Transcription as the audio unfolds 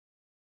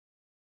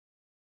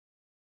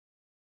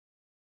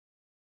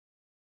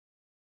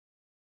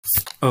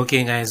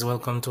Okay guys,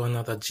 welcome to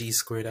another G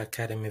Squared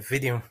Academy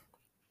video.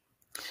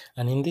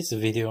 And in this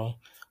video,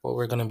 what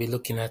we're going to be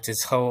looking at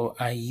is how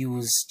I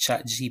use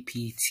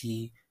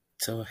Chatgpt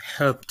to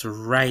help to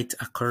write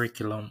a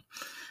curriculum.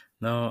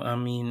 Now, I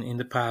mean, in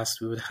the past,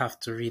 we would have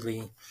to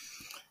really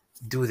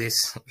do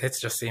this, let's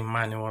just say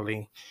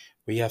manually,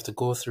 where you have to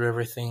go through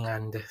everything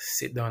and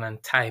sit down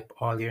and type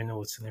all your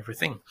notes and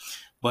everything.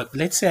 But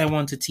let's say I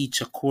want to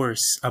teach a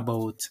course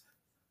about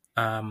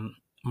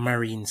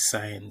marine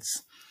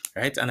science,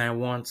 right? And I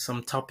want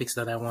some topics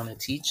that I want to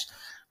teach,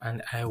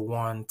 and I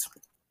want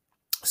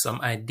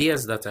some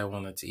ideas that I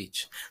want to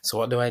teach. So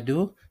what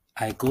do?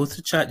 I go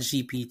to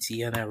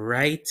ChatGPT and I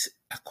write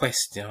a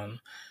question.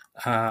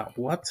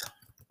 What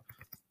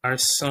are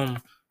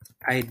some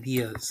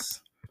ideas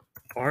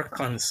or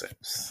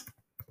concepts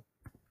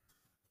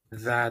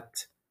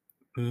that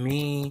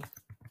may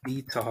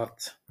be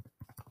taught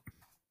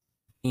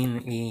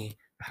in a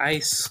high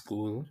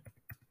school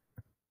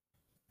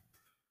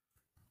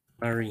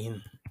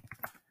marine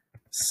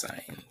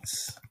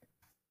science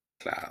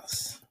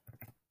class?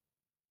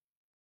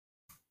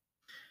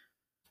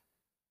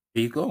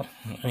 There you go.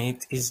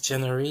 It is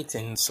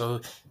generating. So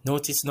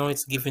notice now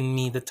it's giving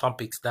me the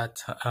topics that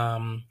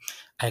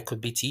I could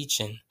be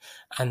teaching.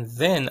 And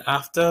then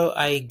after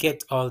I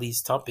get all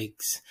these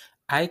topics,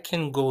 I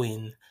can go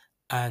in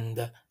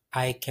and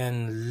I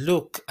can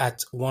look at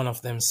one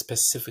of them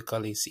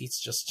specifically. See,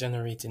 it's just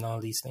generating all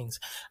these things.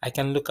 I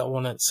can look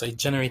at so it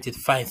generated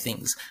 5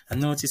 things.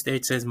 And notice there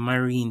it says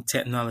marine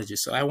technology.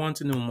 So I want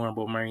to know more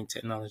about marine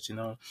technology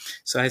now.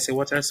 So I say,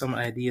 what are some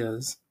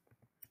ideas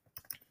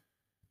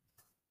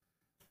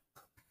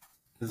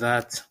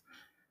that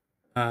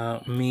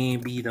may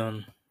be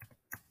done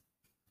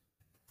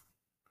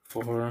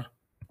for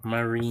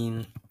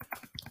marine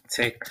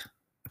technology?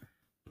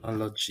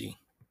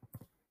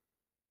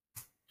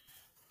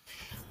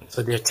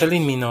 So they're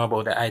telling me now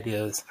about the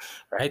ideas,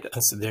 right?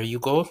 And so there you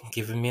go,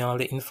 giving me all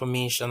the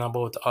information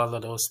about all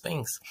of those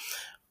things.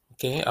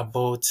 Okay,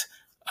 about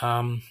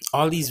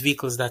all these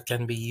vehicles that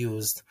can be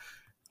used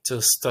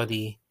to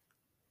study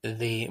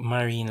the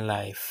marine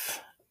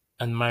life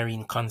and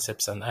marine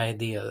concepts and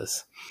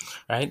ideas,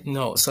 right?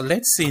 No, so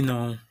let's say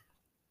now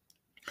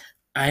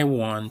I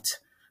want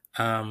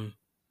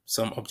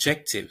some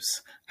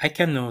objectives. I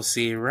can now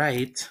say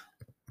write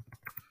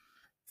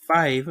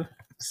 5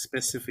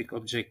 specific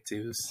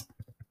objectives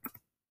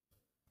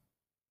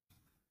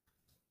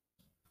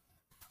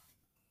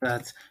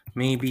that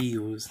may be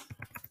used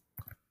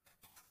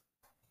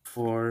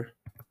for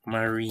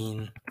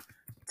marine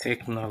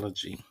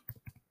technology.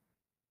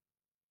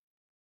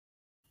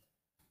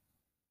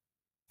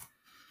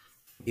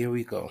 Here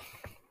we go.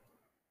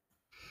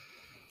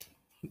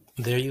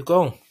 There you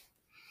go.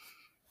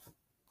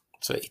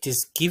 So it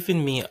is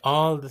giving me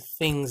all the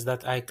things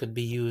that I could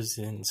be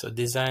using. So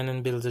design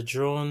and build a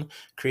drone,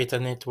 create a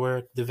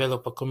network,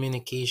 develop a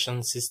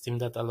communication system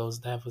that allows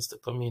divers to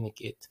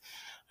communicate.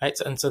 Right,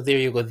 and so there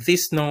you go.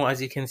 This now,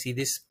 as you can see,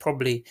 this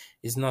probably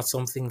is not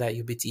something that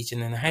you'll be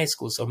teaching in high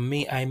school. So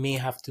I may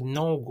have to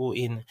now go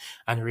in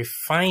and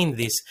refine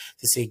this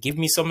to say, give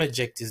me some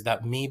objectives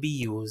that may be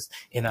used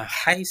in a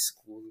high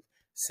school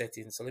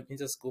setting. So let me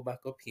just go back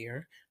up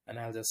here and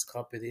I'll just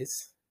copy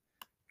this,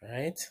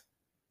 right?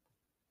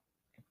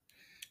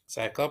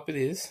 So I copy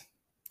this,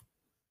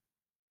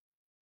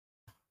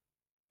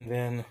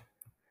 then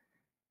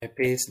I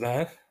paste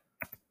that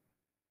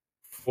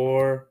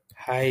for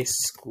high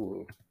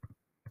school.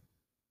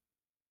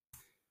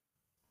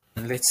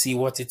 And let's see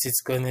what it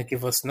is going to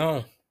give us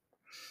now.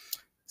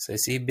 So I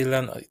see Bill,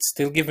 it's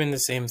still giving the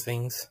same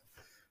things.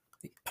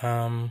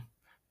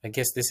 I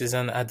guess this is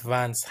an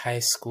advanced high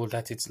school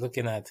that it's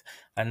looking at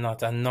and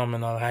not a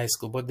nominal high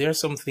school. But there are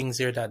some things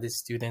here that the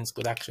students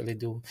could actually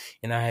do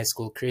in a high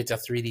school. Create a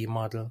 3D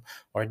model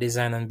or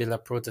design and build a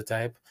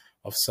prototype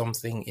of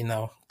something in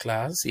a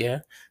class.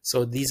 Yeah.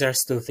 So these are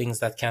still things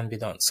that can be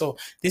done. So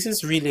this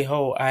is really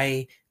how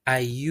I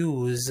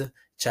use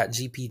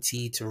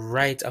ChatGPT to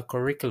write a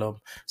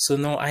curriculum. So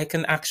now I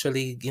can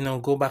actually,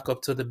 go back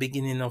up to the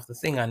beginning of the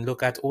thing and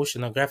look at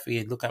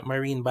oceanography, look at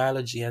marine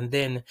biology, and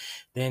then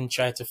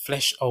try to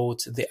flesh out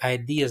the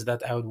ideas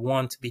that I would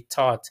want to be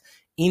taught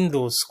in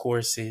those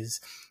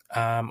courses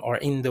or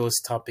in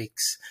those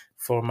topics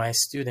for my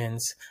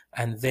students,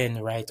 and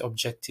then write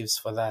objectives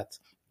for that.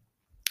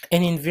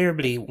 And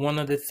invariably, one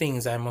of the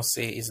things I must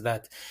say is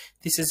that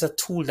this is a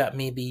tool that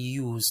may be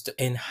used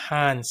to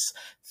enhance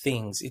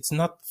things. It's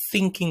not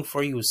thinking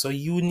for you. So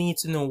you need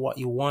to know what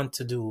you want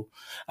to do,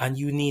 and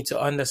you need to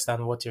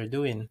understand what you're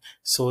doing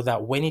so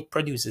that when it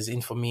produces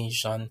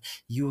information,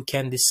 you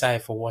can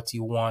decipher what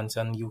you want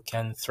and you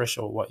can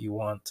threshold what you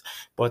want.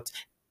 But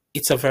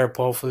it's a very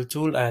powerful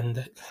tool,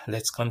 and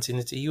let's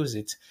continue to use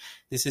it.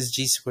 This is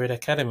G Squared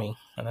Academy,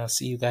 and I'll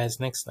see you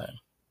guys next time.